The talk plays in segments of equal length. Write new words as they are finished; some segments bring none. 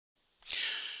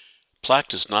Plaque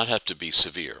does not have to be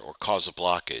severe or cause a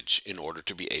blockage in order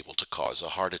to be able to cause a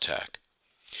heart attack.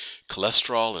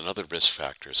 Cholesterol and other risk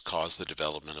factors cause the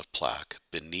development of plaque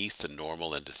beneath the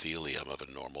normal endothelium of a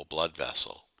normal blood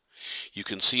vessel. You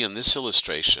can see in this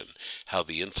illustration how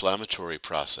the inflammatory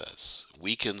process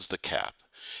weakens the cap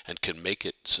and can make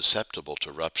it susceptible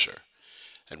to rupture.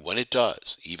 And when it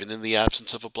does, even in the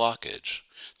absence of a blockage,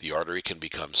 the artery can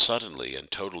become suddenly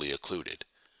and totally occluded.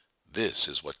 This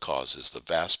is what causes the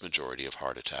vast majority of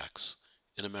heart attacks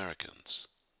in Americans.